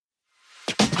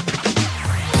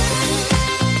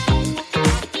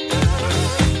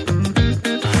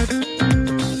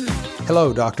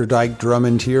Hello, Dr. Dyke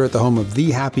Drummond here at the home of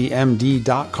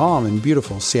thehappymd.com in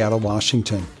beautiful Seattle,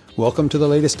 Washington. Welcome to the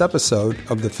latest episode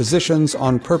of the Physicians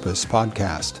on Purpose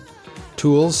podcast.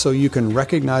 Tools so you can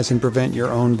recognize and prevent your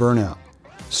own burnout.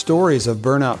 Stories of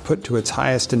burnout put to its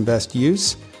highest and best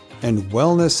use, and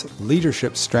wellness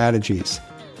leadership strategies.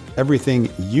 Everything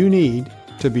you need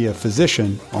to be a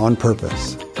physician on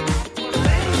purpose.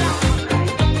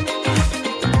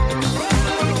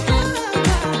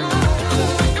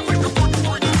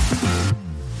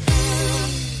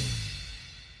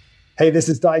 Hey, this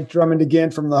is Dyke Drummond again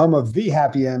from the home of The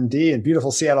Happy MD in beautiful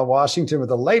Seattle, Washington with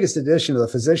the latest edition of the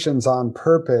Physicians on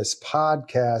Purpose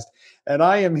podcast. And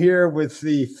I am here with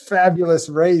the fabulous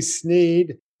Ray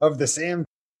Sneed of the Sam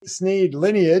Sneed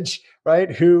lineage,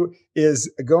 right? Who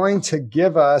is going to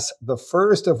give us the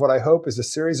first of what I hope is a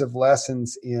series of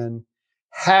lessons in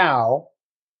how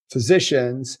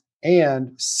physicians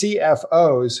and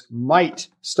CFOs might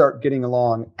start getting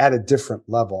along at a different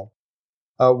level.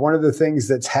 One of the things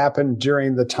that's happened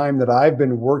during the time that I've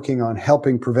been working on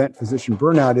helping prevent physician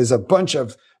burnout is a bunch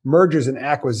of mergers and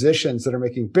acquisitions that are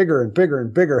making bigger and bigger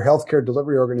and bigger healthcare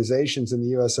delivery organizations in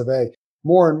the US of A,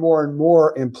 more and more and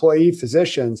more employee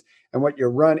physicians. And what you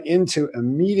run into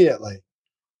immediately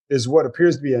is what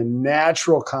appears to be a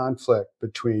natural conflict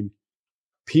between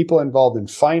people involved in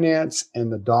finance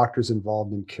and the doctors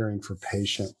involved in caring for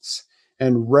patients.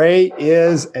 And Ray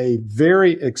is a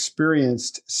very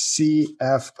experienced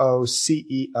CFO,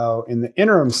 CEO in the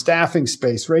interim staffing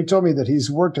space. Ray told me that he's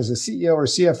worked as a CEO or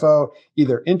CFO,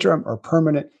 either interim or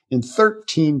permanent, in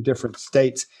 13 different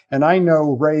states. And I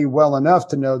know Ray well enough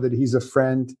to know that he's a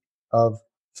friend of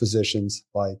physicians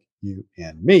like you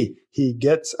and me. He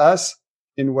gets us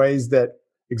in ways that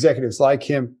executives like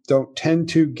him don't tend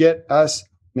to get us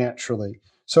naturally.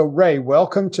 So Ray,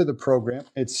 welcome to the program.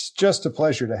 It's just a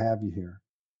pleasure to have you here.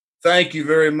 Thank you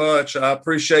very much. I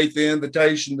appreciate the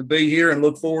invitation to be here and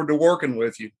look forward to working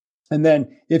with you. And then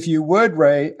if you would,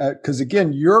 Ray, because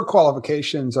again, your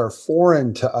qualifications are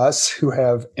foreign to us who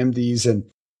have MDs and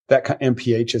that kind of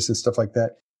MPHs and stuff like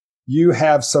that. You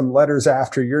have some letters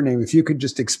after your name. If you could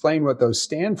just explain what those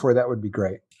stand for, that would be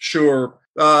great. Sure.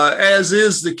 As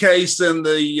is the case in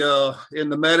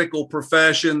the medical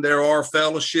profession, there are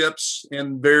fellowships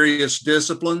in various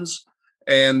disciplines,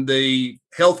 and the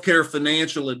Healthcare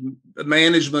Financial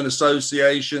Management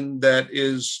Association, that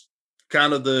is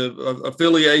kind of the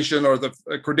affiliation or the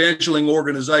credentialing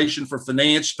organization for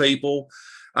finance people.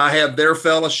 I have their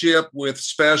fellowship with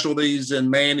specialties in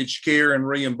managed care and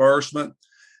reimbursement.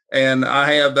 And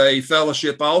I have a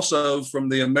fellowship also from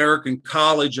the American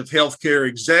College of Healthcare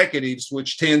Executives,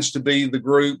 which tends to be the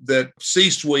group that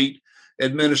C-suite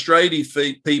administrative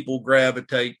people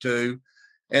gravitate to.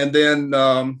 And then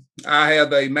I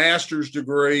have a master's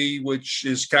degree, which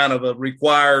is kind of a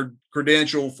required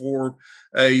credential for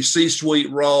a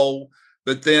C-suite role.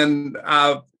 But then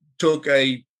I took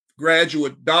a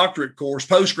graduate doctorate course,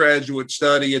 postgraduate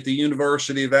study at the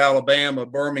University of Alabama,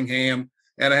 Birmingham,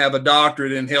 and I have a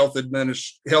doctorate in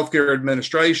healthcare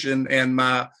administration, and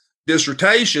my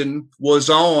dissertation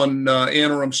was on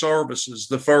interim services,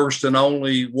 the first and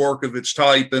only work of its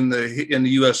type in the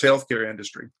U.S. healthcare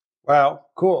industry. Wow,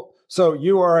 cool. So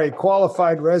you are a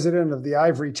qualified resident of the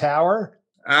Ivory Tower?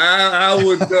 I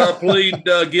would plead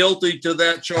guilty to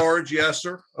that charge, yes,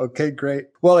 sir. Okay, great.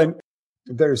 Well, and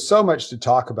there's so much to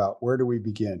talk about. Where do we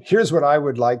begin? Here's what I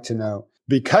would like to know.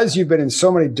 Because you've been in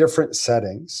so many different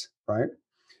settings, right?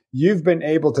 You've been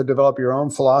able to develop your own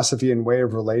philosophy and way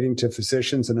of relating to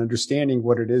physicians and understanding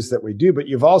what it is that we do. But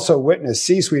you've also witnessed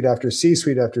C-suite after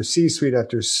C-suite after C-suite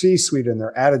after C-suite and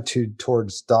their attitude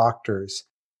towards doctors.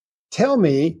 Tell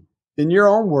me, in your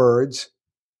own words,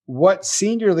 what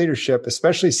senior leadership,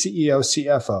 especially CEO,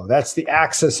 CFO, that's the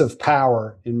axis of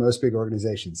power in most big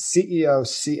organizations, CEO,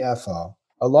 CFO.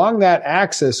 Along that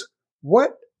axis,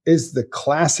 what is the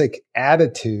classic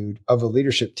attitude of a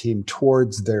leadership team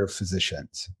towards their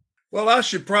physicians? Well, I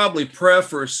should probably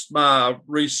preface my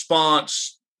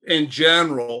response in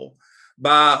general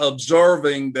by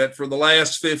observing that for the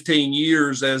last 15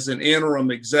 years as an interim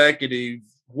executive,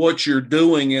 what you're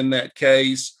doing in that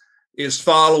case is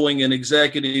following an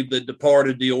executive that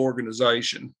departed the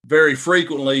organization, very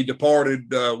frequently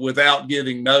departed without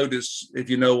giving notice, if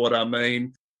you know what I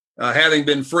mean, having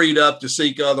been freed up to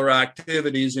seek other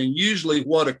activities. And usually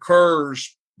what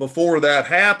occurs before that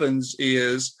happens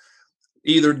is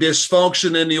either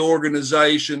dysfunction in the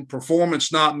organization,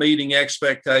 performance not meeting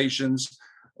expectations,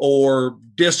 or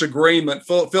disagreement,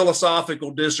 philosophical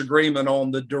disagreement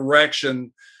on the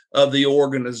direction of the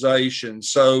organization.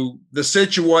 So the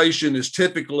situation is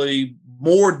typically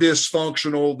more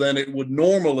dysfunctional than it would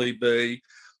normally be.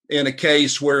 in a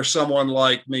case where someone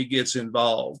like me gets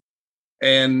involved.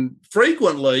 And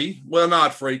frequently, well,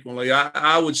 not frequently,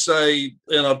 I would say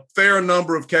in a fair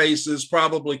number of cases,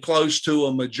 probably close to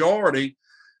a majority,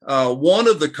 one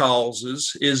of the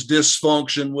causes is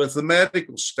dysfunction with the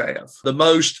medical staff. The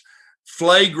most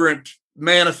flagrant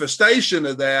manifestation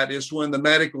of that is when the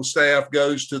medical staff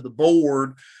goes to the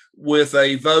board with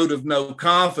a vote of no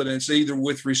confidence, either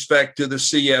with respect to the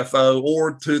CFO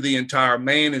or to the entire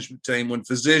management team. When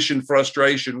physician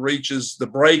frustration reaches the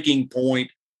breaking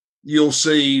point, you'll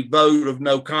see vote of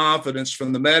no confidence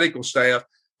from the medical staff.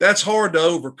 That's hard to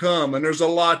overcome. And there's a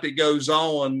lot that goes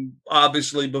on,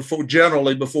 obviously, before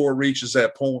it reaches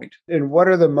that point. And what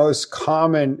are the most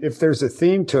common, if there's a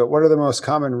theme to it, what are the most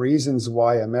common reasons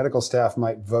why a medical staff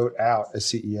might vote out a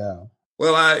CEO?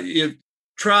 Well, I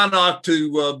try not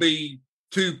to be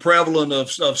too prevalent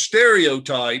of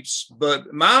stereotypes,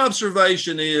 but my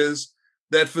observation is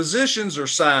that physicians are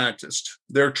scientists.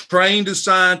 They're trained as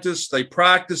scientists, they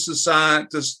practice as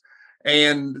scientists,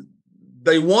 and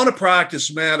they want to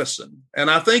practice medicine. And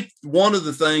I think one of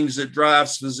the things that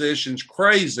drives physicians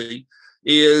crazy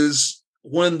is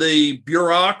when the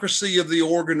bureaucracy of the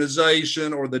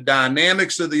organization or the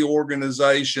dynamics of the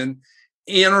organization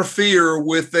interfere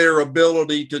with their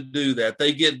ability to do that.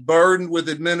 They get burdened with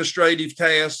administrative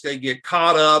tasks. They get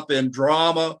caught up in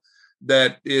drama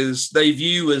that they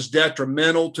view as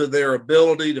detrimental to their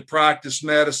ability to practice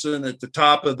medicine at the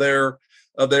top of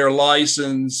their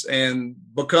license, and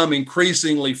become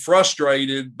increasingly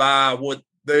frustrated by what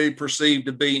they perceive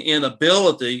to be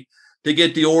inability to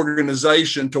get the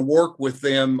organization to work with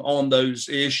them on those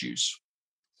issues.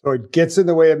 So it gets in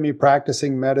the way of me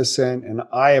practicing medicine, and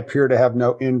I appear to have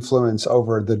no influence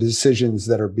over the decisions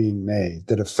that are being made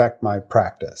that affect my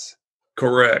practice.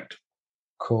 Correct.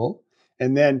 Cool.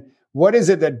 And then what is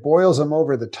it that boils them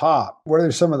over the top? What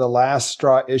are some of the last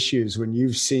straw issues when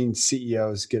you've seen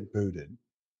CEOs get booted?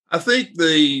 I think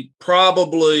the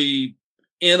probably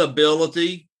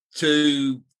inability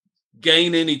to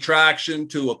gain any traction,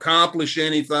 to accomplish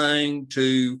anything,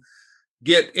 to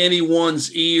get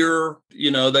anyone's ear.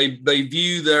 They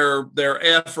view their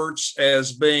efforts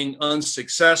as being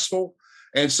unsuccessful.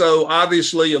 And so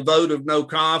obviously a vote of no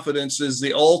confidence is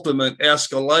the ultimate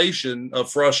escalation of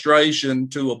frustration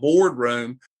to a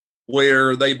boardroom,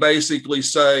 where they basically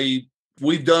say,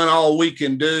 we've done all we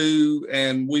can do,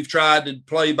 and we've tried to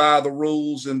play by the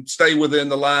rules and stay within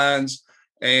the lines.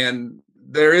 And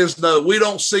we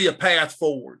don't see a path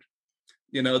forward.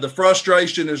 The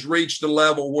frustration has reached a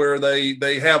level where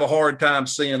they have a hard time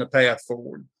seeing a path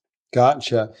forward.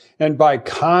 Gotcha. And by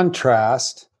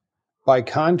contrast,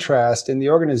 in the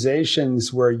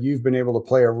organizations where you've been able to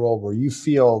play a role, where you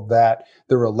feel that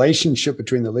the relationship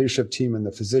between the leadership team and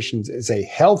the physicians is a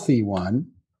healthy one,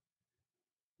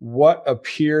 what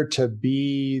appear to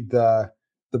be the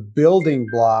building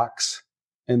blocks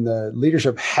and the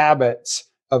leadership habits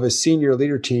of a senior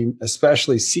leader team,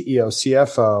 especially CEO,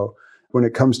 CFO, when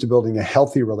it comes to building a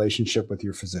healthy relationship with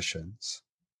your physicians?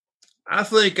 I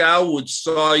think I would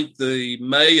cite the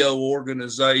Mayo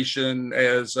organization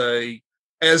as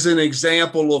an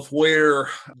example of where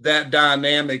that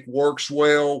dynamic works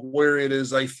well, where it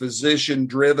is a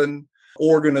physician-driven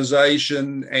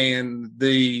organization and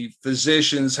the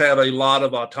physicians have a lot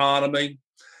of autonomy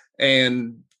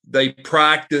and they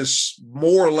practice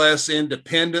more or less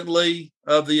independently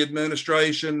of the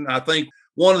administration. I think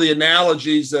one of the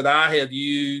analogies that I have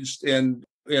used in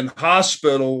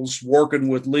hospitals working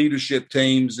with leadership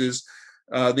teams is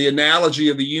the analogy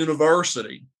of a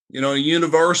university. In a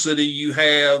university, you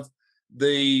have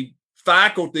the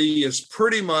faculty is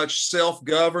pretty much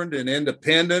self-governed and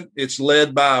independent. It's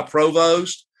led by a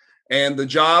provost. And the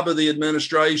job of the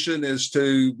administration is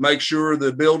to make sure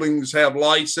the buildings have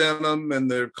lights in them and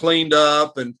they're cleaned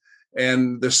up and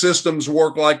the systems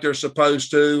work like they're supposed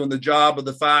to. And the job of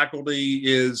the faculty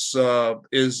is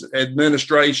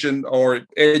administration or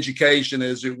education,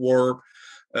 as it were,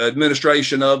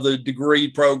 administration of the degree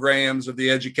programs of the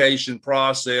education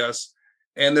process.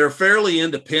 And they're fairly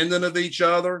independent of each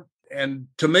other. And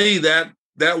to me,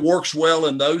 that works well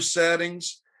in those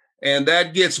settings. And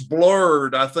that gets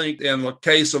blurred, I think, in the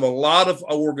case of a lot of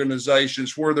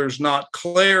organizations where there's not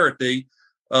clarity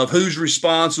of who's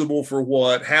responsible for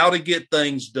what, how to get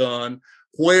things done,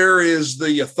 where is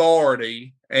the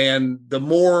authority. And the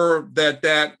more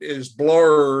that is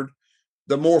blurred,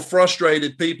 the more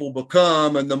frustrated people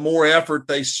become and the more effort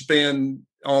they spend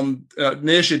on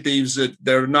initiatives that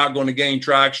they're not going to gain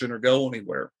traction or go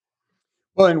anywhere.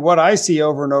 Well, and what I see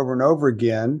over and over and over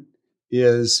again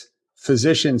is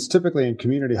physicians, typically in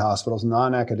community hospitals,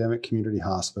 non-academic community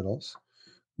hospitals,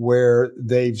 where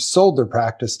they've sold their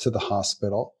practice to the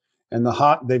hospital, and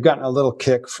they've gotten a little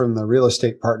kick from the real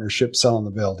estate partnership selling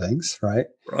the buildings, right?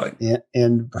 Right.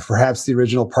 And perhaps the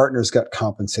original partners got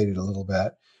compensated a little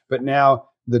bit. But now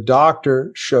the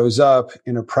doctor shows up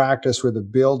in a practice where the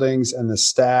buildings and the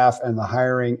staff and the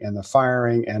hiring and the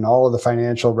firing and all of the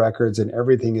financial records and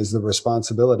everything is the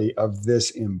responsibility of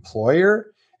this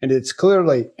employer. And it's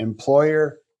clearly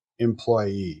employer,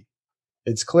 employee.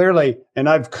 It's clearly, and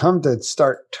I've come to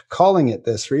start calling it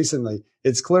this recently,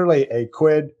 it's clearly a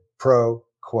quid pro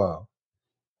quo.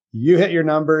 You hit your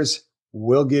numbers,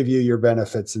 we'll give you your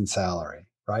benefits and salary,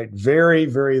 right? Very,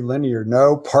 very linear.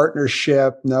 No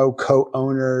partnership, no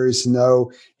co-owners,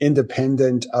 no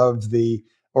independent of the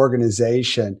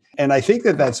organization. And I think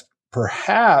that that's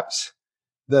perhaps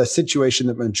the situation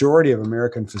that majority of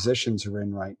American physicians are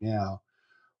in right now.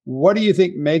 What do you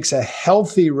think makes a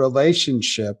healthy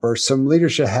relationship, or some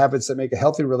leadership habits that make a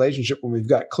healthy relationship when we've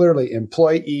got clearly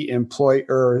employee,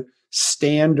 employer,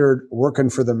 standard working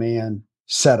for the man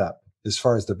setup as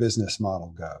far as the business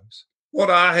model goes? What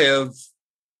I have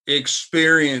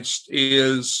experienced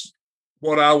is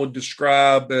what I would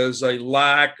describe as a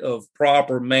lack of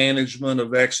proper management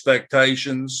of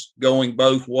expectations going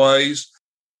both ways.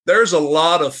 There's a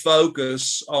lot of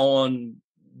focus on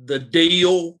the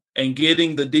deal and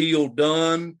getting the deal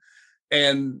done,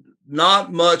 and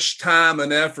not much time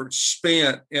and effort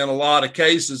spent in a lot of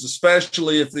cases,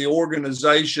 especially if the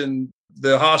organization,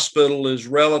 the hospital, is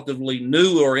relatively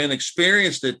new or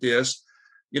inexperienced at this.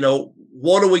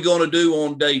 What are we going to do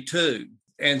on day two?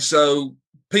 And so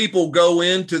people go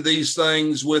into these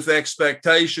things with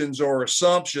expectations or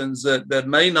assumptions that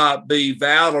may not be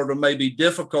valid or may be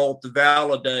difficult to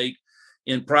validate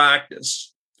in practice.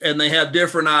 And they have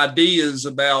different ideas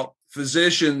about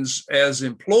physicians as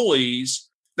employees.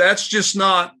 That's just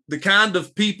not the kind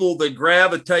of people that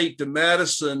gravitate to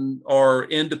medicine are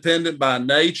independent by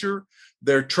nature.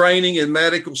 Their training in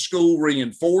medical school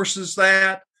reinforces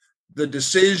that. The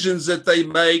decisions that they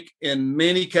make in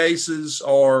many cases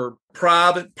are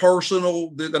private,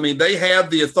 personal. I mean, they have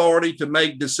the authority to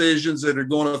make decisions that are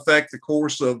going to affect the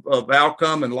course of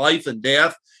outcome and life and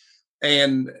death.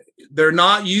 And they're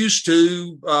not used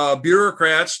to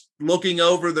bureaucrats looking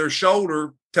over their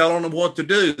shoulder, telling them what to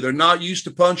do. They're not used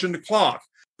to punching the clock,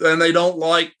 and they don't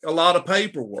like a lot of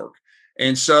paperwork.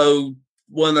 And so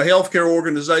when the healthcare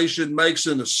organization makes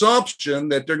an assumption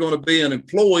that they're going to be an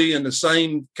employee in the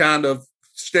same kind of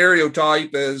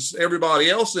stereotype as everybody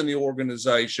else in the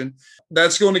organization,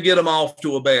 that's going to get them off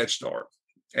to a bad start.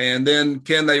 And then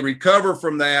can they recover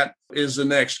from that is the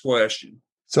next question.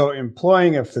 So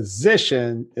employing a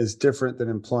physician is different than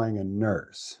employing a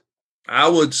nurse. I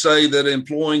would say that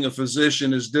employing a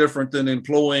physician is different than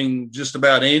employing just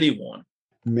about anyone.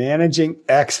 Managing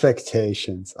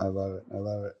expectations. I love it. I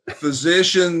love it.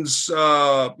 Physicians,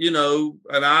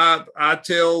 and I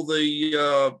tell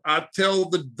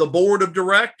the board of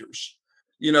directors,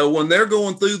 when they're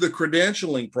going through the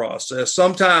credentialing process,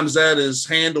 sometimes that is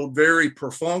handled very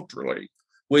perfunctorily,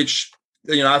 which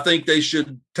I think they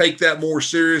should take that more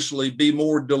seriously, be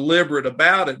more deliberate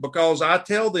about it, because I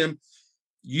tell them,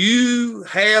 you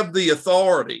have the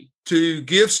authority to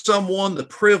give someone the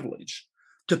privilege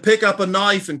to pick up a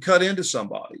knife and cut into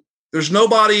somebody. There's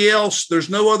nobody else, there's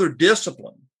no other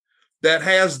discipline that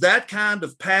has that kind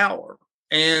of power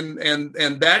and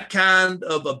that kind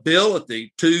of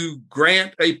ability to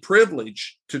grant a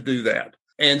privilege to do that.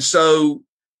 And so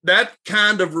that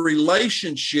kind of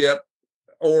relationship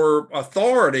or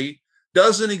authority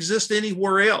doesn't exist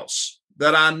anywhere else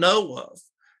that I know of.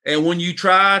 And when you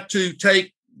try to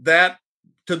take that,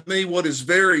 to me, what is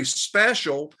very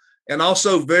special and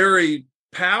also very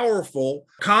powerful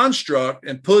construct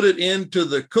and put it into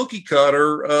the cookie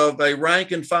cutter of a rank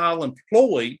and file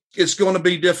employee, it's going to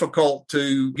be difficult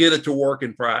to get it to work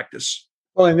in practice.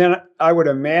 Well, and then I would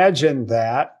imagine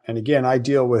that, and again,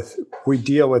 we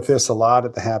deal with this a lot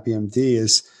at the Happy MD,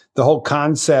 is the whole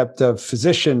concept of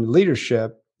physician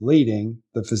leadership leading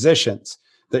the physicians,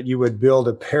 that you would build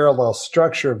a parallel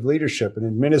structure of leadership, an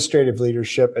administrative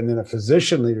leadership, and then a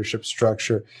physician leadership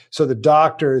structure. So the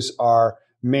doctors are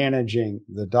managing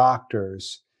the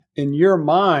doctors. In your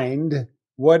mind,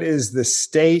 what is the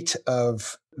state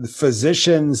of the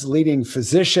physicians leading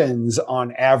physicians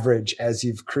on average as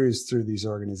you've cruised through these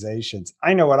organizations?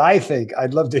 I know what I think.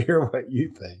 I'd love to hear what you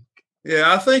think.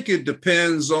 Yeah, I think it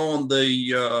depends on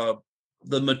the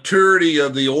maturity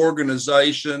of the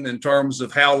organization in terms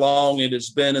of how long it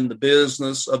has been in the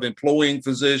business of employing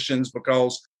physicians,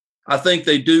 because I think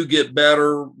they do get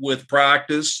better with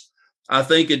practice. I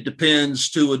think it depends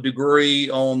to a degree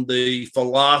on the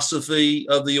philosophy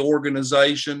of the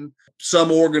organization.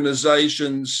 Some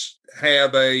organizations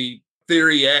have a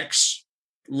Theory X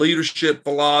leadership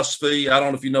philosophy. I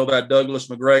don't know if you know about Douglas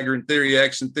McGregor and Theory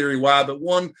X and Theory Y, but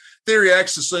one, Theory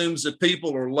X assumes that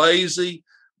people are lazy,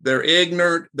 they're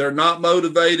ignorant, they're not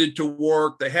motivated to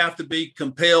work, they have to be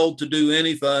compelled to do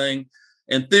anything.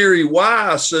 And Theory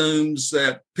Y assumes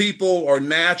that people are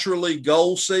naturally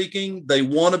goal-seeking. They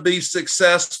want to be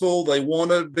successful. They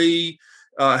want to be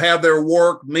have their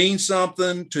work mean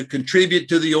something to contribute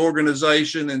to the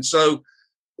organization. And so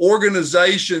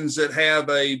organizations that have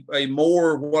a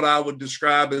more what I would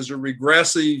describe as a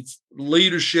regressive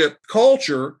leadership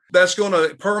culture, that's going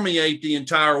to permeate the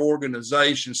entire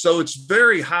organization. So it's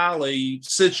very highly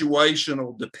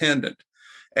situational dependent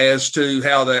as to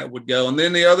how that would go. And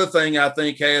then the other thing I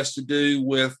think has to do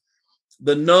with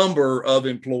the number of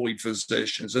employed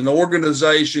physicians. An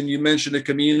organization, you mentioned a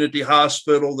community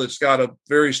hospital that's got a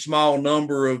very small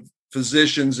number of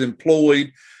physicians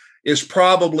employed, is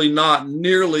probably not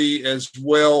nearly as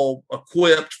well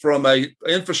equipped from a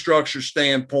infrastructure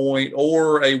standpoint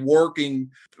or a working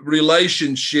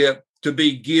relationship to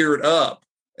be geared up,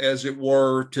 as it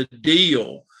were, to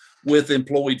deal with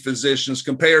employed physicians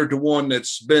compared to one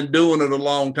that's been doing it a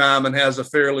long time and has a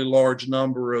fairly large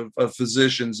number of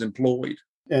physicians employed.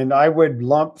 And I would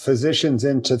lump physicians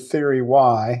into Theory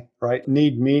Y, right?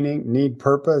 Need meaning, need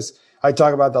purpose. I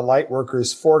talk about the light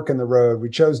workers' fork in the road.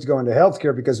 We chose to go into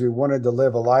healthcare because we wanted to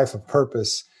live a life of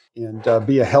purpose and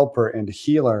be a helper and a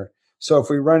healer. So if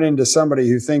we run into somebody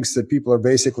who thinks that people are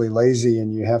basically lazy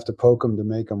and you have to poke them to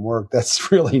make them work,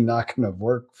 that's really not going to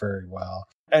work very well.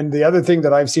 And the other thing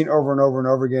that I've seen over and over and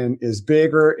over again is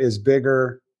bigger is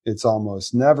bigger. It's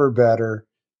almost never better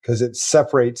because it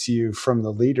separates you from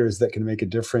the leaders that can make a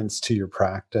difference to your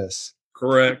practice.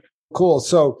 Correct. Cool.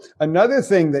 So another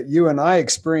thing that you and I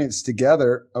experienced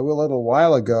together a little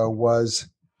while ago was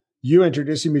you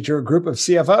introducing me to a group of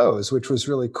CFOs, which was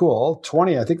really cool.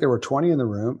 20, I think there were 20 in the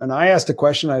room. And I asked a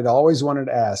question I'd always wanted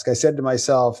to ask. I said to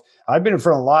myself, I've been in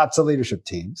front of lots of leadership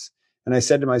teams. And I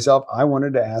said to myself, I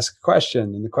wanted to ask a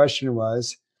question. And the question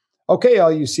was, okay,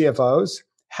 all you CFOs,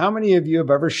 how many of you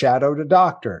have ever shadowed a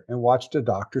doctor and watched a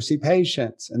doctor see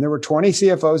patients? And there were 20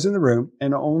 CFOs in the room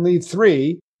and only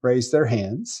 3 raised their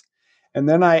hands. And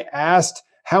then I asked,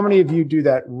 how many of you do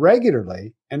that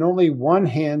regularly? And only 1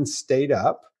 hand stayed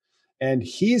up. And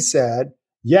he said,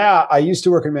 yeah, I used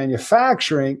to work in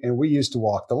manufacturing and we used to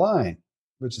walk the line,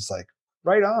 which is like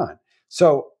right on.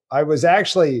 So I was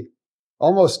actually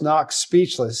almost knocked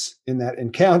speechless in that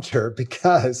encounter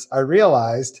because I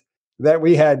realized that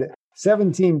we had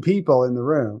 17 people in the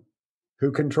room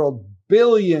who controlled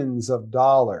billions of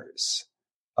dollars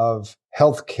of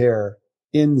healthcare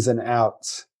ins and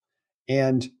outs.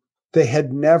 And they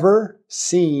had never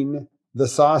seen the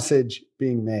sausage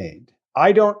being made.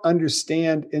 I don't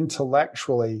understand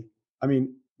intellectually. I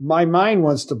mean, my mind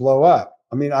wants to blow up.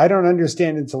 I mean, I don't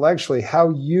understand intellectually how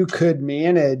you could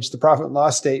manage the profit and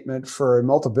loss statement for a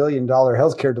multi-billion-dollar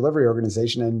healthcare delivery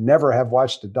organization and never have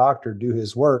watched a doctor do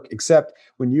his work, except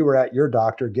when you were at your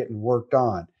doctor getting worked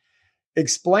on.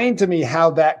 Explain to me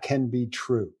how that can be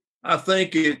true. I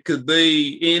think it could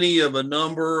be any of a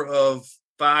number of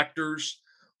factors.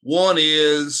 One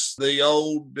is the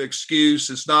old excuse,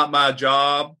 it's not my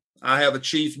job. I have a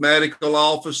chief medical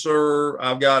officer.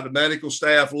 I've got a medical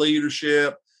staff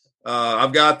leadership.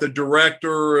 I've got the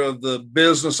director of the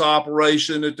business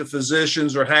operation that the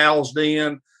physicians are housed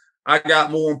in. I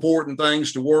got more important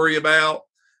things to worry about.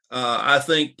 I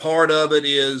think part of it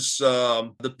is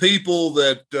the people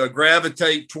that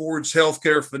gravitate towards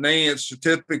healthcare finance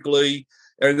typically,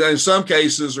 and in some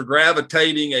cases, are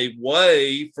gravitating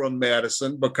away from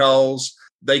medicine because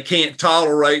they can't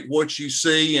tolerate what you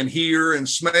see and hear and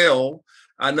smell.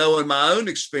 I know in my own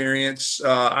experience,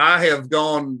 I have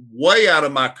gone way out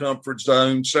of my comfort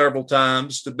zone several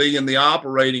times to be in the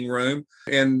operating room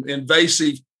in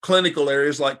invasive clinical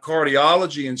areas like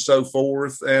cardiology and so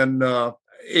forth. And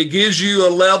it gives you a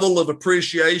level of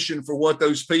appreciation for what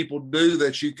those people do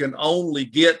that you can only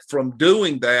get from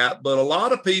doing that. But a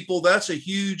lot of people, that's a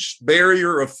huge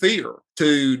barrier of fear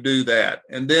to do that.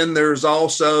 And then there's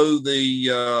also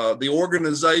the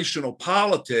organizational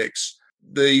politics,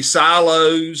 the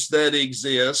silos that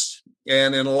exist.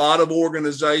 And in a lot of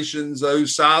organizations,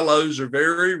 those silos are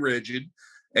very rigid.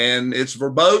 And it's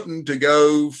verboten to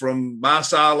go from my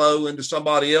silo into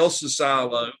somebody else's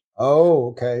silo.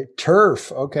 Oh, okay.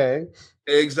 Turf. Okay.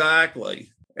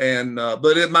 Exactly. And,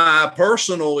 but my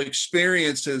personal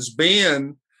experience has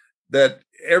been that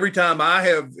every time I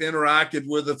have interacted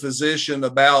with a physician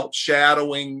about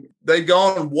shadowing, they've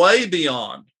gone way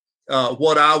beyond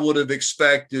what I would have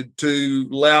expected to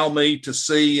allow me to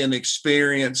see and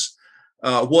experience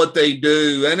what they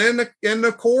do. And in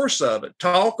the course of it,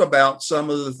 talk about some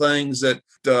of the things that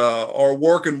are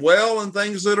working well and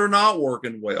things that are not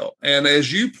working well. And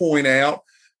as you point out,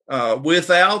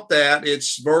 without that,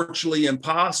 it's virtually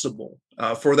impossible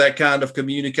for that kind of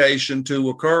communication to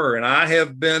occur. And I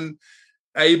have been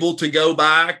able to go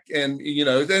back and,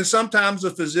 and sometimes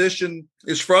a physician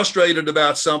is frustrated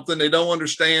about something. They don't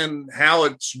understand how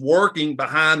it's working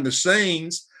behind the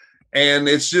scenes. And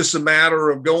it's just a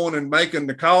matter of going and making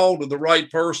the call to the right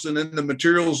person in the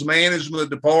materials management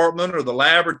department or the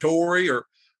laboratory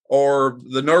or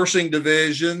the nursing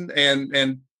division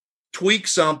and tweak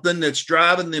something that's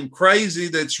driving them crazy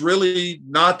that's really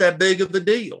not that big of a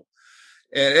deal.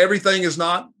 And everything is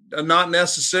not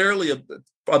necessarily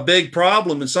a big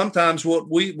problem. And sometimes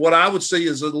what I would see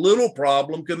as a little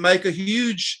problem can make a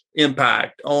huge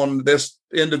impact on this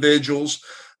individual's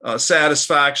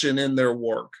satisfaction in their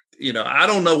work. I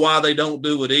don't know why they don't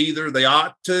do it either. They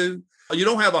ought to. You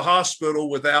don't have a hospital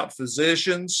without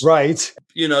physicians. Right.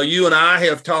 You and I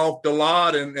have talked a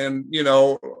lot and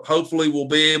hopefully we'll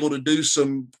be able to do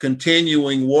some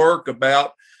continuing work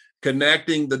about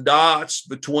connecting the dots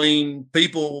between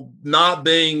people not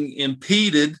being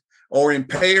impeded or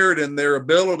impaired in their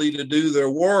ability to do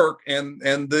their work and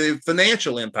the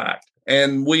financial impact.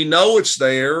 And we know it's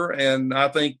there. And I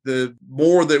think the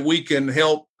more that we can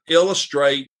help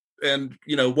illustrate and,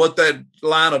 what that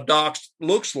line of docs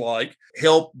looks like,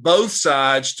 help both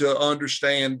sides to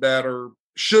understand better,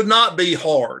 should not be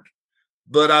hard.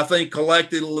 But I think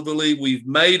collectively we've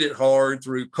made it hard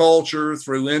through culture,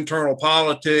 through internal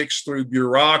politics, through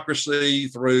bureaucracy,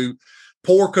 through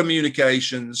poor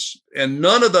communications. And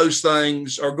none of those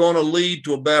things are going to lead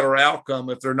to a better outcome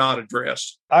if they're not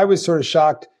addressed. I was sort of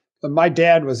shocked. My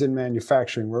dad was in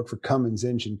manufacturing, worked for Cummins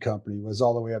Engine Company, was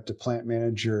all the way up to plant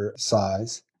manager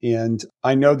size. And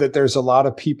I know that there's a lot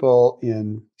of people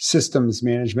in systems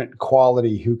management and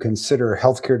quality who consider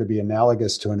healthcare to be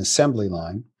analogous to an assembly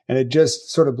line. And it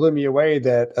just sort of blew me away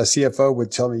that a CFO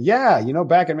would tell me, yeah,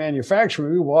 back in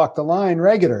manufacturing, we walk the line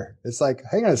regular. It's like,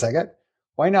 hang on a second,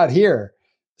 why not here?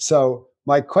 So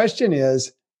my question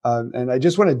is, and I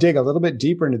just want to dig a little bit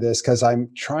deeper into this because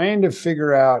I'm trying to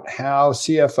figure out how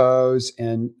CFOs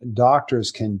and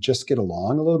doctors can just get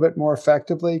along a little bit more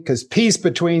effectively, because peace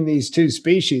between these two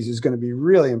species is going to be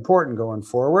really important going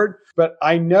forward. But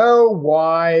I know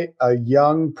why a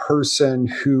young person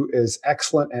who is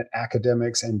excellent at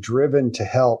academics and driven to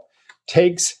help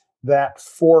takes that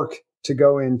fork to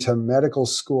go into medical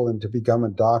school and to become a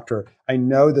doctor. I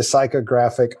know the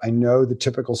psychographic, I know the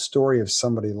typical story of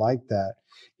somebody like that.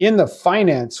 In the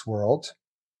finance world,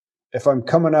 if I'm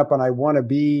coming up and I want to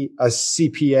be a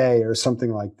CPA or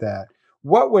something like that,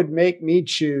 what would make me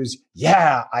choose,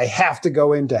 I have to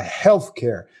go into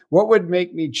healthcare? What would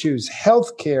make me choose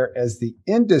healthcare as the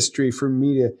industry for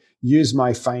me to use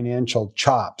my financial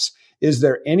chops? Is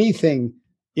there anything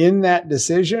in that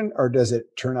decision, or does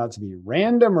it turn out to be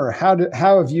random? Or how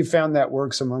have you found that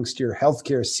works amongst your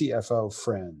healthcare CFO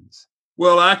friends?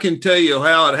 Well, I can tell you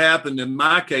how it happened in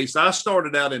my case. I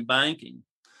started out in banking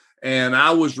and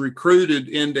I was recruited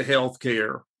into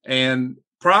healthcare. And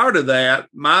prior to that,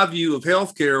 my view of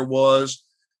healthcare was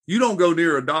you don't go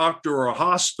near a doctor or a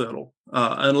hospital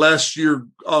unless you're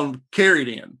carried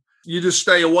in. You just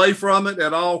stay away from it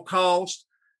at all costs.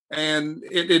 And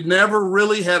it never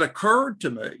really had occurred to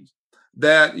me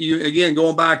that again,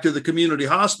 going back to the community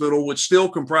hospital, which still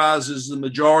comprises the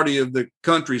majority of the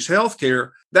country's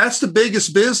healthcare, that's the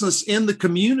biggest business in the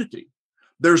community.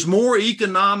 There's more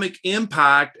economic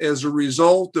impact as a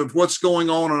result of what's going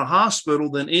on in a hospital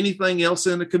than anything else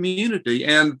in the community.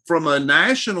 And from a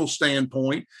national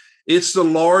standpoint, it's the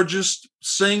largest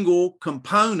single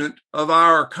component of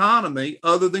our economy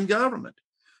other than government.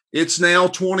 It's now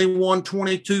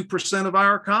 22% of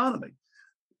our economy.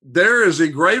 There is a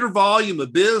greater volume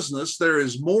of business. There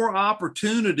is more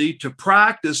opportunity to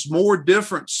practice more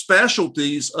different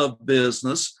specialties of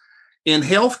business in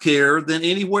healthcare than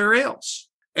anywhere else.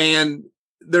 And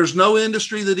there's no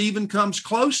industry that even comes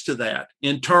close to that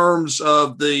in terms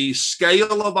of the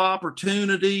scale of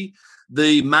opportunity,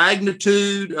 the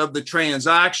magnitude of the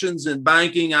transactions in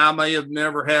banking. I may have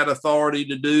never had authority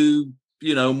to do,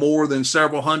 more than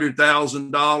several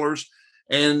 $100,000.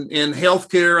 And in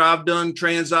healthcare, I've done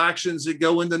transactions that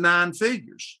go into 9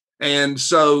 figures. And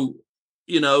so,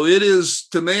 it is,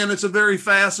 to me, and it's a very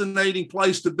fascinating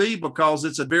place to be because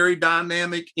it's a very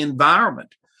dynamic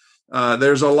environment.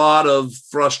 There's a lot of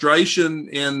frustration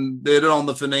in it on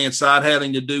the finance side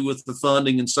having to do with the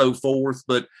funding and so forth.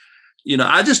 But,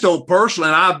 I just don't personally,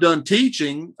 and I've done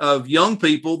teaching of young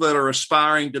people that are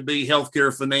aspiring to be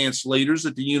healthcare finance leaders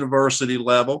at the university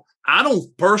level. I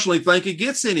don't personally think it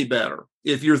gets any better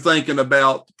if you're thinking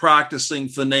about practicing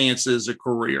finance as a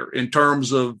career in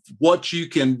terms of what you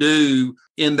can do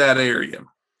in that area.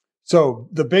 So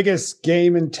the biggest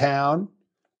game in town,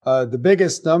 the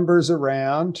biggest numbers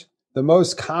around, the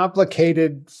most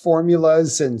complicated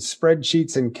formulas and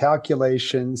spreadsheets and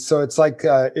calculations. So it's like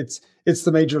it's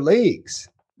the major leagues.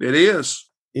 It is.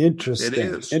 Interesting. It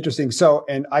is. Interesting. So,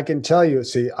 and I can tell you,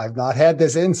 see, I've not had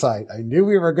this insight. I knew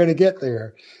we were going to get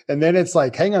there. And then it's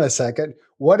like, hang on a second.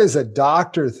 What does a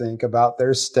doctor think about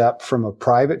their step from a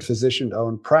private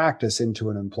physician-owned practice into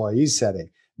an employee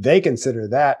setting? They consider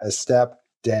that a step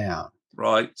down.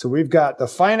 Right. So we've got the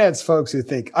finance folks who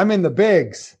think, I'm in the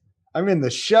bigs. I'm in the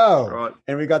show. Right.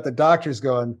 And we got the doctors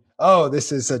going, oh,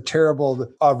 this is a terrible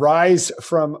rise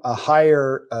from a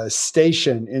higher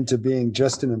station into being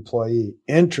just an employee.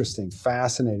 Interesting,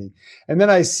 fascinating. And then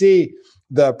I see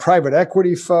the private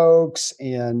equity folks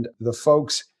and the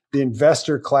folks, the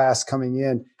investor class coming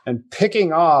in and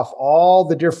picking off all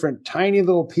the different tiny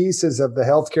little pieces of the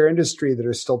healthcare industry that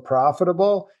are still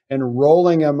profitable and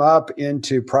rolling them up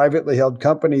into privately held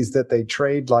companies that they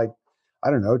trade like,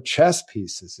 I don't know, chess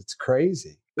pieces. It's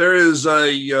crazy. There is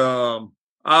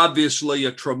obviously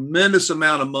a tremendous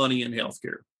amount of money in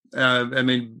healthcare.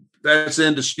 That's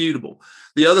indisputable.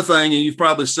 The other thing, and you've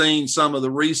probably seen some of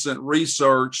the recent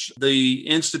research, the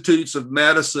Institutes of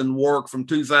Medicine work from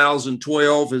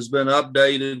 2012 has been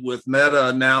updated with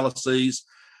meta-analyses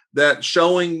that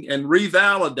showing and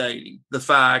revalidating the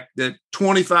fact that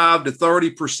 25 to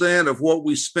 30% of what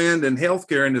we spend in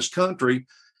healthcare in this country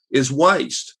is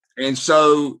waste. And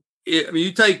so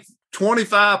you take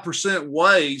 25%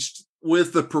 waste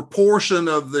with the proportion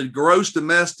of the gross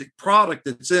domestic product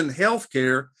that's in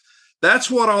healthcare, that's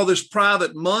what all this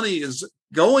private money is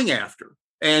going after.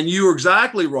 And you're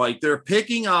exactly right. They're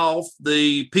picking off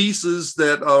the pieces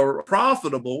that are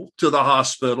profitable to the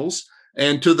hospitals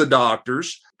and to the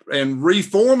doctors and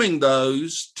reforming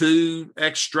those to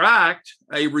extract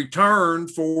a return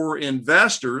for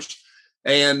investors.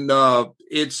 And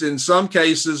it's in some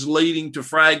cases leading to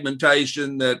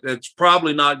fragmentation that's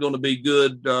probably not going to be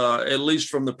good, at least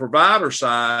from the provider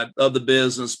side of the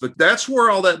business. But that's where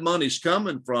all that money's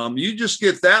coming from. You just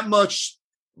get that much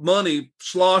money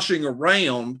sloshing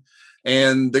around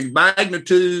and the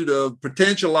magnitude of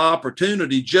potential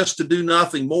opportunity just to do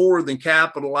nothing more than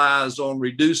capitalize on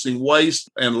reducing waste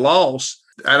and loss.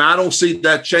 And I don't see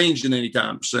that changing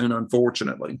anytime soon,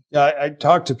 unfortunately. I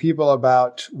talk to people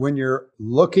about when you're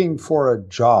looking for a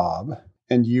job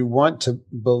and you want to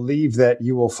believe that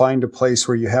you will find a place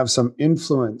where you have some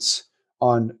influence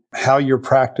on how your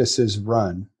practice is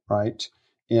run, right?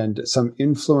 And some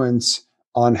influence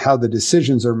on how the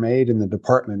decisions are made in the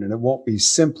department. And it won't be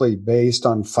simply based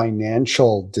on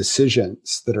financial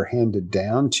decisions that are handed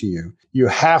down to you. You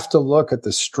have to look at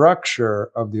the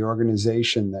structure of the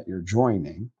organization that you're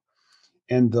joining.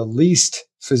 And the least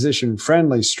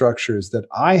physician-friendly structures that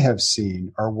I have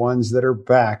seen are ones that are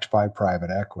backed by private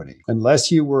equity.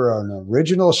 Unless you were an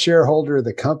original shareholder of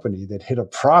the company that hit a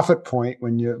profit point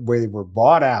when they were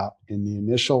bought out in the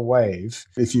initial wave,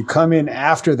 if you come in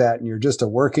after that and you're just a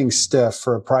working stiff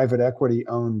for a private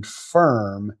equity-owned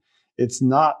firm, it's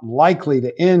not likely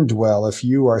to end well if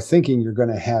you are thinking you're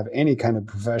going to have any kind of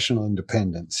professional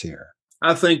independence here.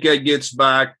 I think that gets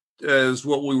back as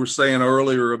what we were saying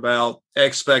earlier about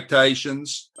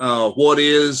expectations. What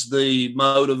is the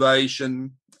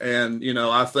motivation? And,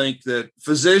 I think that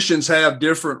physicians have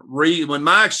different in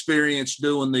my experience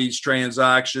doing these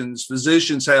transactions,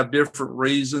 physicians have different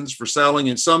reasons for selling.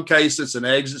 In some cases, it's an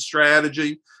exit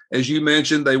strategy. As you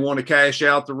mentioned, they want to cash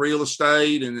out the real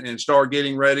estate and start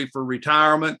getting ready for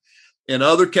retirement. In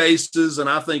other cases, and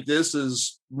I think this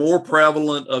is more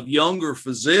prevalent of younger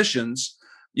physicians,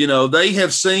 they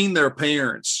have seen their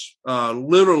parents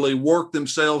literally work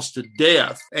themselves to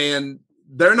death, and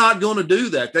they're not going to do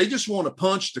that. They just want to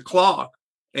punch the clock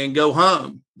and go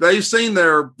home. They've seen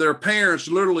their parents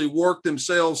literally work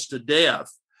themselves to death,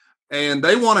 and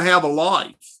they want to have a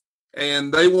life,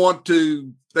 and they don't want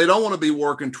to be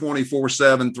working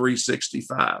 24/7,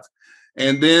 365.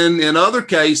 And then in other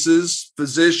cases,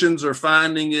 physicians are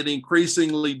finding it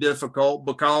increasingly difficult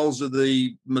because of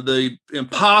the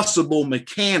impossible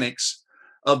mechanics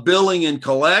of billing and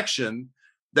collection,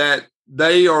 that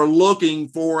they are looking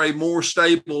for a more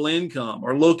stable income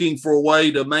or looking for a way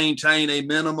to maintain a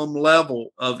minimum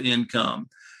level of income.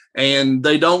 And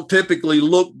they don't typically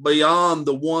look beyond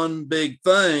the one big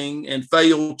thing and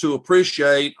fail to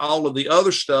appreciate all of the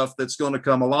other stuff that's going to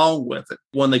come along with it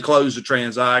when they close the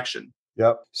transaction.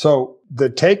 Yep. So the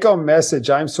take-home message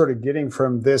I'm sort of getting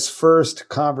from this first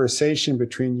conversation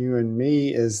between you and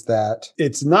me is that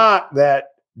it's not that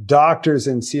doctors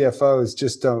and CFOs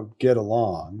just don't get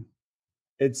along.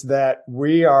 It's that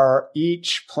we are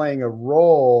each playing a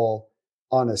role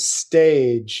on a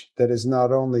stage that is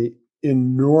not only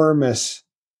enormous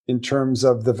in terms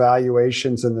of the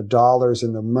valuations and the dollars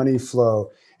and the money flow,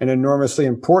 and enormously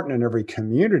important in every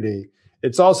community,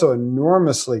 it's also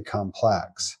enormously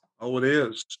complex. Oh, it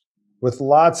is. With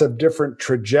lots of different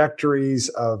trajectories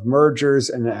of mergers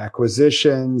and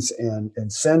acquisitions and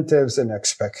incentives and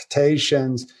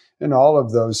expectations and all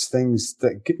of those things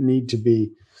that need to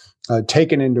be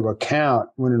taken into account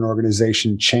when an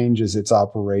organization changes its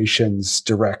operations,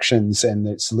 directions, and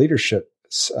its leadership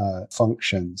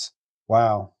functions.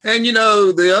 Wow. And,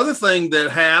 the other thing that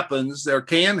happens or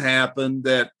can happen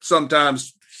that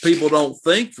sometimes people don't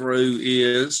think through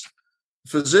is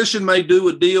physician may do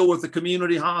a deal with a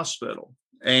community hospital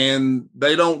and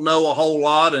they don't know a whole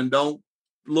lot and don't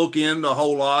look in a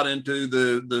whole lot into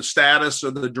the status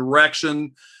or the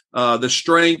direction, the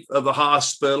strength of the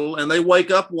hospital. And they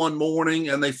wake up one morning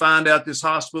and they find out this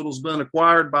hospital's been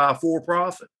acquired by a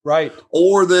for-profit. Right.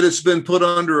 Or that it's been put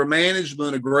under a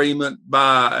management agreement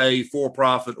by a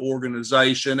for-profit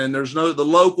organization. And the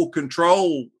local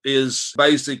control is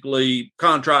basically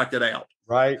contracted out.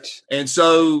 Right. And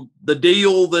so the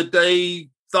deal that they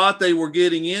thought they were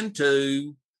getting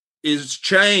into is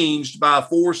changed by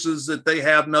forces that they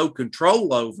have no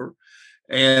control over.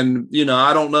 And,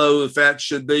 I don't know if that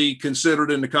should be considered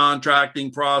in the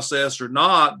contracting process or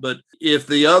not, but if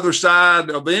the other side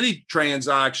of any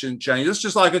transaction changes, it's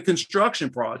just like a construction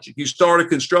project. You start a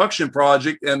construction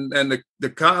project and the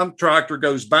contractor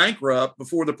goes bankrupt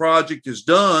before the project is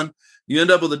done. You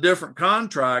end up with a different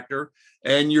contractor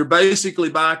and you're basically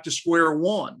back to square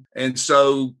one. And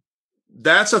so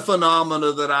that's a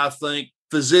phenomena that I think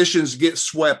physicians get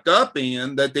swept up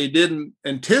in, that they didn't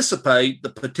anticipate the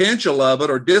potential of it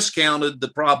or discounted the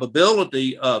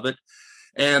probability of it.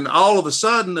 And all of a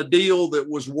sudden, a deal that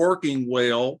was working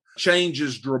well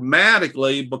changes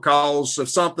dramatically because of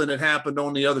something that happened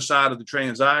on the other side of the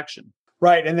transaction.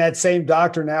 Right. And that same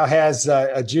doctor now has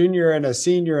a junior and a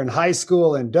senior in high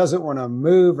school and doesn't want to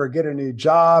move or get a new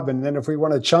job. And then if we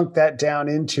want to chunk that down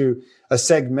into a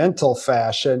segmental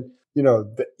fashion,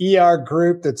 the ER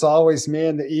group that's always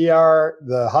manned the ER,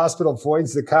 the hospital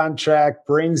voids the contract,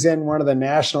 brings in one of the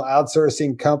national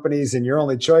outsourcing companies, and your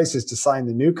only choice is to sign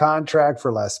the new contract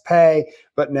for less pay.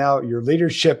 But now your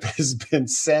leadership has been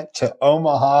sent to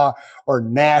Omaha or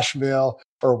Nashville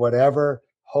or whatever.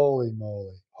 Holy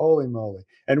moly. Holy moly.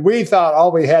 And we thought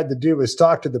all we had to do was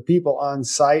talk to the people on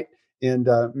site and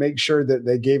make sure that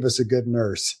they gave us a good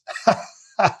nurse.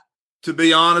 To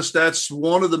be honest, that's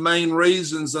one of the main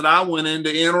reasons that I went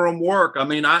into interim work. I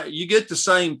mean, you get the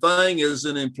same thing as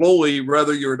an employee,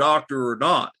 whether you're a doctor or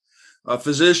not, a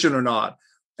physician or not.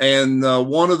 And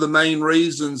one of the main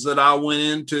reasons that I went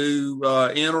into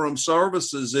interim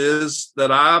services is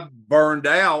that I burned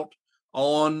out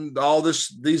on all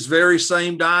these very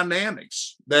same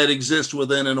dynamics that exist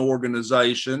within an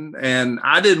organization. And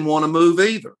I didn't want to move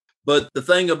either. But the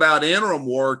thing about interim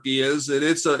work is that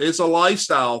it's a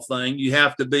lifestyle thing. You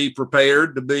have to be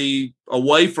prepared to be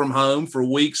away from home for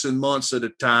weeks and months at a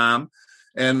time.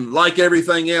 And like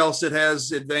everything else, it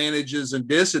has advantages and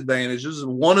disadvantages.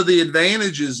 One of the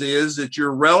advantages is that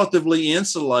you're relatively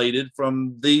insulated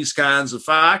from these kinds of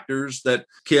factors that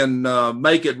can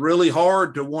make it really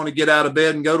hard to want to get out of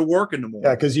bed and go to work in the morning.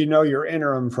 Yeah, because you're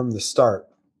interim from the start.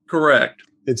 Correct.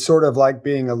 It's sort of like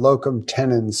being a locum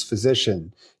tenens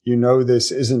physician.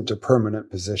 This isn't a permanent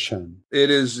position.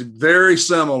 It is very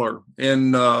similar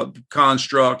in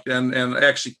construct and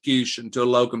execution to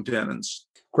locum tenens.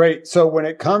 Great. So when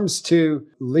it comes to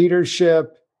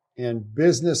leadership and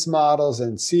business models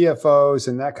and CFOs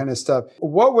and that kind of stuff,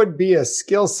 what would be a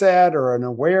skill set or an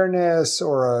awareness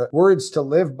or words to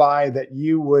live by that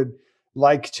you would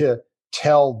like to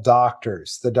tell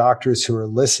doctors, the doctors who are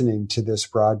listening to this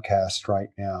broadcast right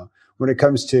now, when it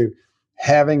comes to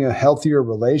having a healthier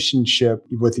relationship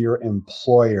with your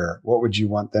employer? What would you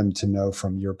want them to know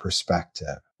from your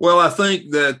perspective? Well, I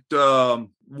think that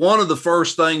one of the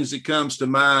first things that comes to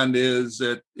mind is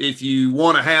that if you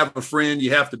want to have a friend,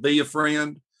 you have to be a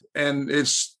friend. And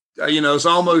it's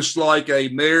almost like a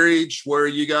marriage where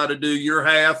you got to do your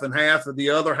half and half of the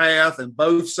other half, and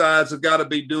both sides have got to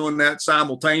be doing that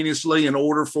simultaneously in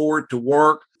order for it to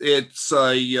work. It's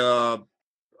a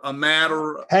a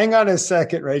matter. Hang on a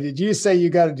second, Ray. Did you say you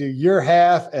got to do your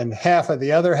half and half of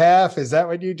the other half? Is that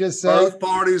what you just said? Both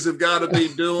parties have got to be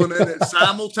doing it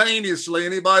simultaneously.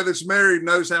 Anybody that's married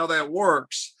knows how that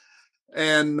works.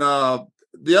 And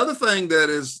the other thing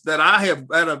that I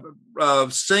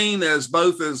have seen as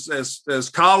both as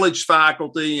college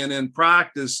faculty and in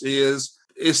practice is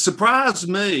it surprised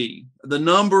me the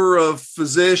number of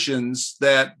physicians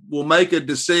that will make a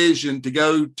decision to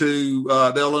go to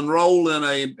they'll enroll in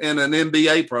an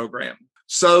MBA program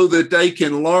so that they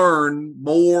can learn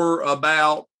more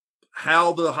about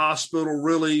how the hospital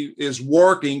really is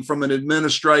working from an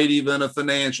administrative and a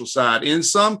financial side. In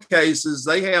some cases,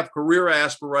 they have career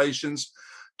aspirations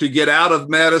to get out of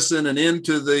medicine and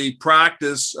into the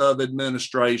practice of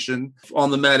administration on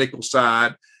the medical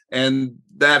side. And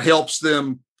that helps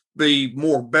them be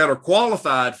better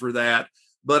qualified for that.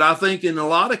 But I think in a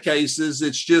lot of cases,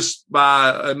 it's just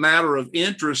by a matter of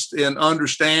interest in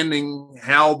understanding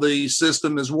how the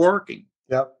system is working.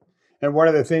 Yep. And one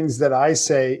of the things that I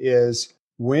say is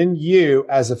when you,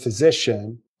 as a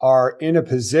physician, are in a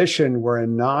position where a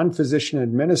non-physician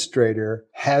administrator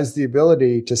has the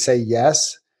ability to say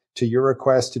yes to your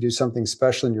request to do something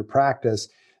special in your practice,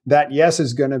 that yes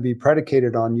is going to be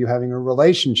predicated on you having a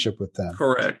relationship with them.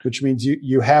 Correct. Which means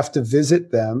you have to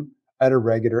visit them at a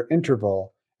regular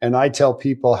interval. And I tell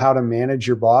people how to manage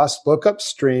your boss. Look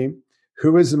upstream.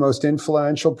 Who is the most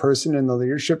influential person in the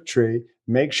leadership tree?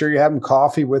 Make sure you're having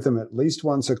coffee with them at least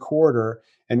once a quarter.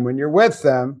 And when you're with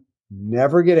them,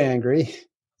 never get angry.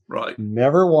 Right.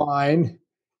 Never whine.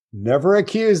 Never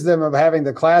accuse them of having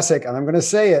the classic, and I'm going to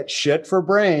say it, shit for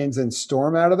brains and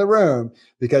storm out of the room,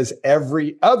 because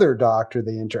every other doctor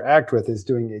they interact with is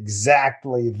doing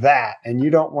exactly that. And you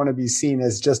don't want to be seen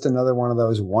as just another one of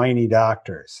those whiny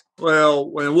doctors. Well,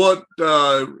 and what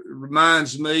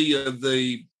reminds me of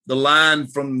the line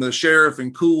from the sheriff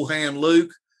in Cool Hand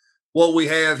Luke, what we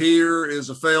have here is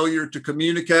a failure to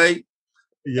communicate.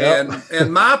 Yep.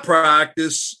 And my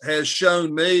practice has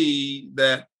shown me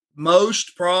that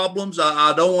most problems,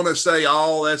 I don't want to say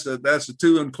all, that's a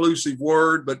too inclusive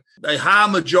word, but a high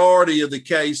majority of the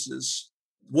cases,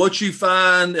 what you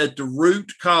find at the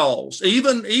root cause,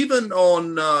 even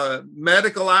on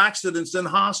medical accidents in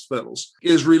hospitals,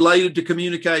 is related to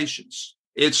communications.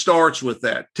 It starts with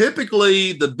that.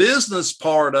 Typically, the business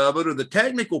part of it or the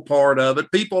technical part of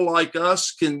it, people like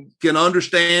us can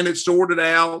understand it, sort it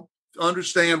out,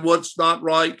 understand what's not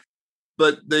right.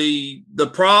 But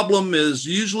the problem is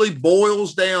usually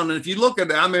boils down. And if you look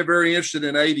at, I'm very interested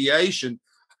in aviation,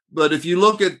 but if you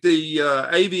look at the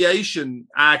aviation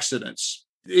accidents,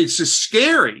 it's just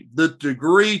scary the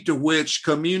degree to which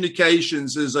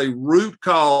communications is a root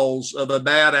cause of a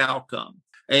bad outcome.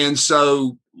 And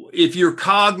so if you're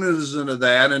cognizant of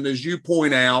that, and as you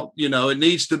point out, it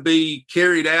needs to be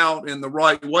carried out in the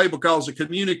right way, because the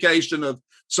communication of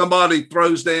somebody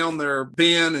throws down their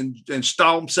pen and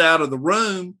stomps out of the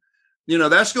room,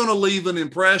 that's going to leave an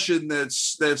impression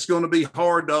that's going to be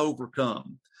hard to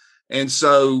overcome. And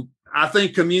so I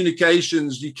think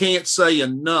communications, you can't say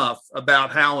enough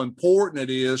about how important it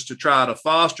is to try to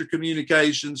foster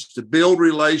communications, to build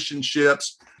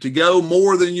relationships, to go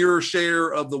more than your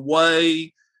share of the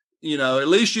way. At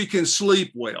least you can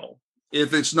sleep well.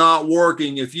 If it's not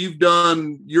working, if you've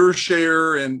done your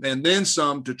share and then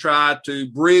some to try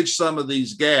to bridge some of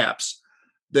these gaps,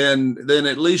 then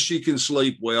at least you can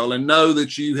sleep well and know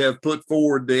that you have put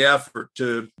forward the effort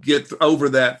to get over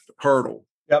that hurdle.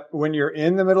 Yep. When you're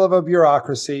in the middle of a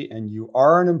bureaucracy and you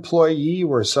are an employee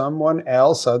where someone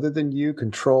else other than you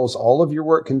controls all of your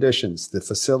work conditions, the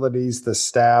facilities, the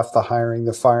staff, the hiring,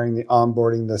 the firing, the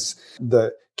onboarding,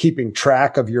 the keeping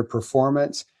track of your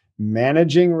performance,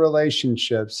 managing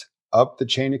relationships up the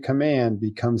chain of command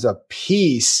becomes a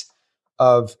piece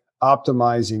of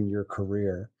optimizing your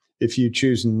career. If you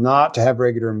choose not to have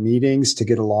regular meetings to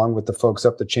get along with the folks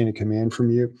up the chain of command from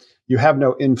you, you have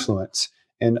no influence.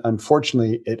 And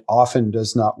unfortunately, it often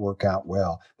does not work out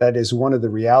well. That is one of the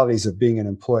realities of being an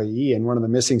employee and one of the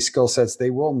missing skill sets they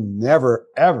will never,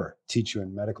 ever teach you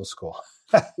in medical school.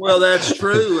 Well, that's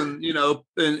true. And,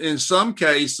 in some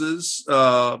cases,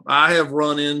 I have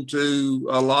run into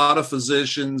a lot of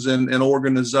physicians and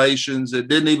organizations that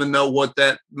didn't even know what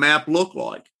that map looked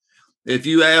like. If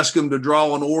you ask them to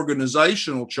draw an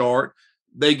organizational chart,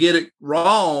 they get it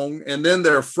wrong, and then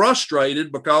they're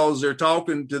frustrated because they're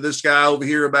talking to this guy over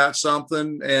here about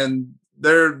something, and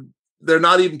they're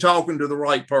not even talking to the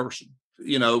right person.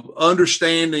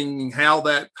 Understanding how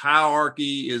that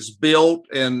hierarchy is built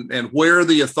and where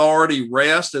the authority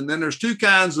rests. And then there's two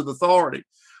kinds of authority.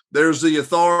 There's the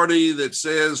authority that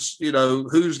says,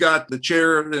 who's got the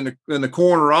chair in the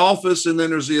corner office. And then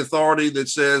there's the authority that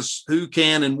says who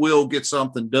can and will get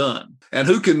something done and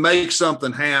who can make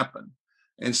something happen.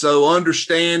 And so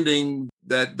understanding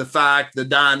that the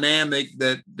dynamic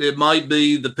that it might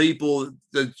be the people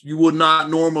that you would not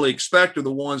normally expect are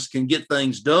the ones that can get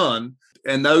things done.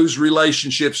 And those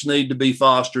relationships need to be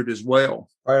fostered as well.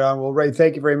 Right on. Well, Ray,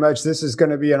 thank you very much. This is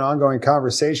going to be an ongoing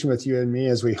conversation with you and me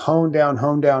as we hone down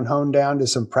to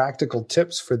some practical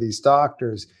tips for these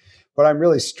doctors. But I'm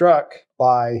really struck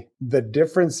by the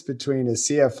difference between a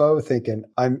CFO thinking,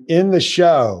 I'm in the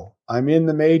show, I'm in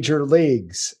the major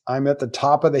leagues, I'm at the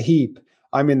top of the heap,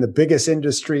 I'm in the biggest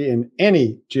industry in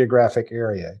any geographic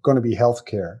area, going to be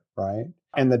healthcare, right?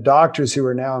 And the doctors who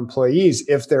are now employees,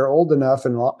 if they're old enough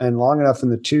and long enough in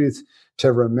the tooth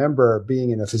to remember being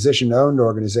in a physician-owned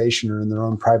organization or in their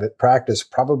own private practice,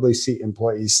 probably see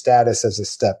employee status as a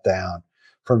step down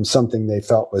from something they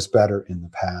felt was better in the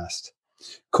past.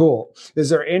 Cool. Is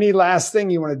there any last thing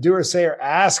you want to do or say or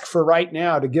ask for right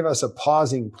now to give us a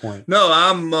pausing point? No,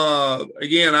 I'm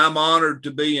honored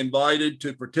to be invited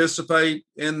to participate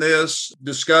in this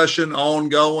discussion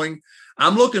ongoing.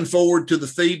 I'm looking forward to the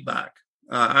feedback.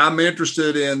 I'm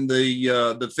interested in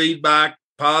the feedback,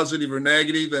 positive or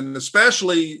negative, and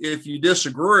especially if you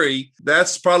disagree,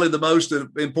 that's probably the most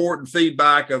important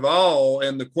feedback of all.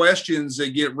 And the questions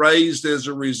that get raised as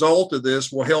a result of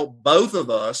this will help both of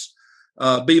us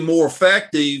be more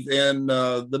effective in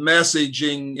the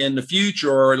messaging in the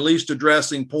future, or at least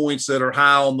addressing points that are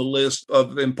high on the list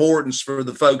of importance for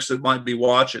the folks that might be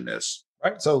watching this.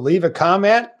 All right. So leave a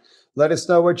comment. Let us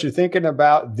know what you're thinking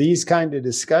about these kind of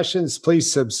discussions. Please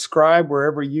subscribe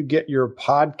wherever you get your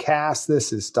podcasts.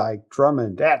 This is Dyke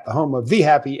Drummond at the home of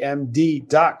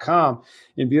thehappymd.com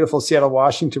in beautiful Seattle,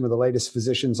 Washington, with the latest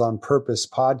Physicians on Purpose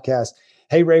podcast.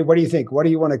 Hey, Ray, what do you think? What do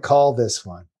you want to call this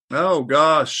one? Oh,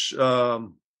 gosh. A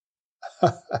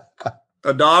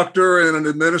doctor and an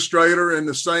administrator in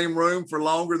the same room for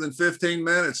longer than 15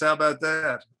 minutes. How about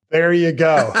that? There you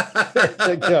go. There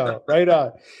you go. Right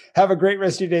on. Have a great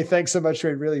rest of your day. Thanks so much,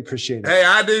 Ray. Really appreciate it. Hey,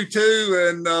 I do too.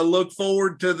 And look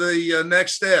forward to the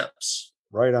next steps.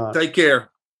 Right on. Take care.